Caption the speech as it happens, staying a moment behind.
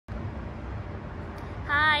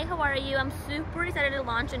Hi, how are you? I'm super excited to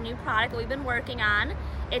launch a new product that we've been working on.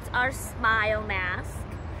 It's our Smile Mask.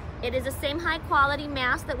 It is the same high quality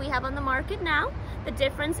mask that we have on the market now. The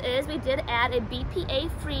difference is we did add a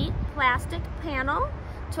BPA-free plastic panel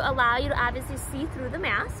to allow you to obviously see through the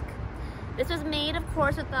mask. This was made, of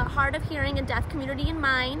course, with the hard of hearing and deaf community in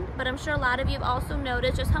mind, but I'm sure a lot of you have also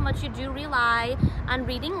noticed just how much you do rely on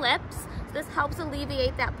reading lips. So this helps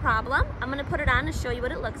alleviate that problem. I'm gonna put it on and show you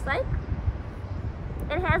what it looks like.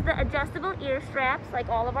 It has the adjustable ear straps like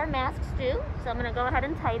all of our masks do. So I'm gonna go ahead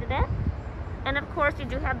and tighten it. And of course you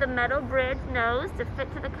do have the metal bridge nose to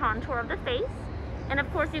fit to the contour of the face. And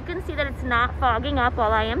of course you can see that it's not fogging up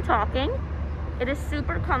while I am talking. It is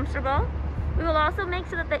super comfortable. We will also make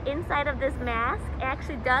sure that the inside of this mask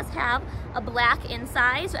actually does have a black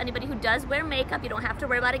inside, so anybody who does wear makeup, you don't have to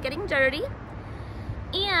worry about it getting dirty.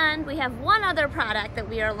 And we have one other product that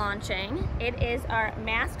we are launching. It is our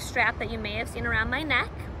mask strap that you may have seen around my neck.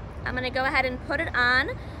 I'm gonna go ahead and put it on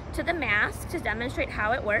to the mask to demonstrate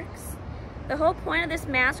how it works. The whole point of this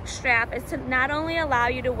mask strap is to not only allow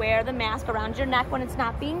you to wear the mask around your neck when it's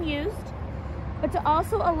not being used, but to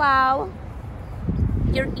also allow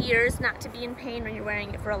your ears not to be in pain when you're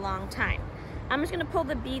wearing it for a long time. I'm just gonna pull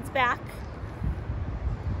the beads back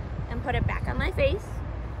and put it back on my face.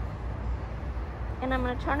 And I'm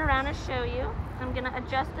gonna turn around and show you. I'm gonna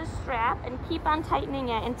adjust the strap and keep on tightening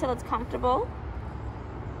it until it's comfortable.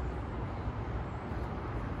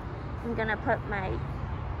 I'm gonna put my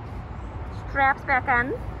straps back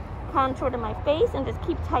on, contour to my face, and just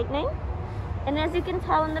keep tightening. And as you can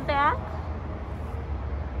tell in the back,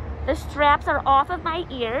 the straps are off of my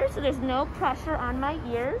ears, so there's no pressure on my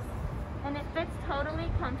ears, and it fits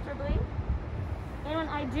totally comfortably. And when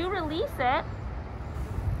I do release it,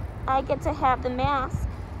 I get to have the mask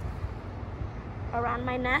around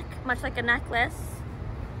my neck, much like a necklace,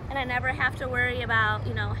 and I never have to worry about,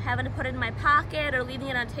 having to put it in my pocket or leaving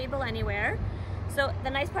it on a table anywhere. So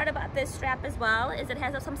the nice part about this strap as well is it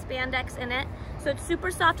has some spandex in it. So it's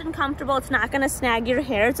super soft and comfortable. It's not gonna snag your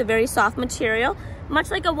hair. It's a very soft material,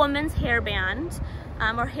 much like a woman's hairband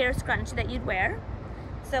or hair scrunchie that you'd wear.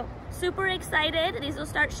 So super excited. These will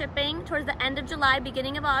start shipping towards the end of July,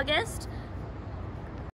 beginning of August.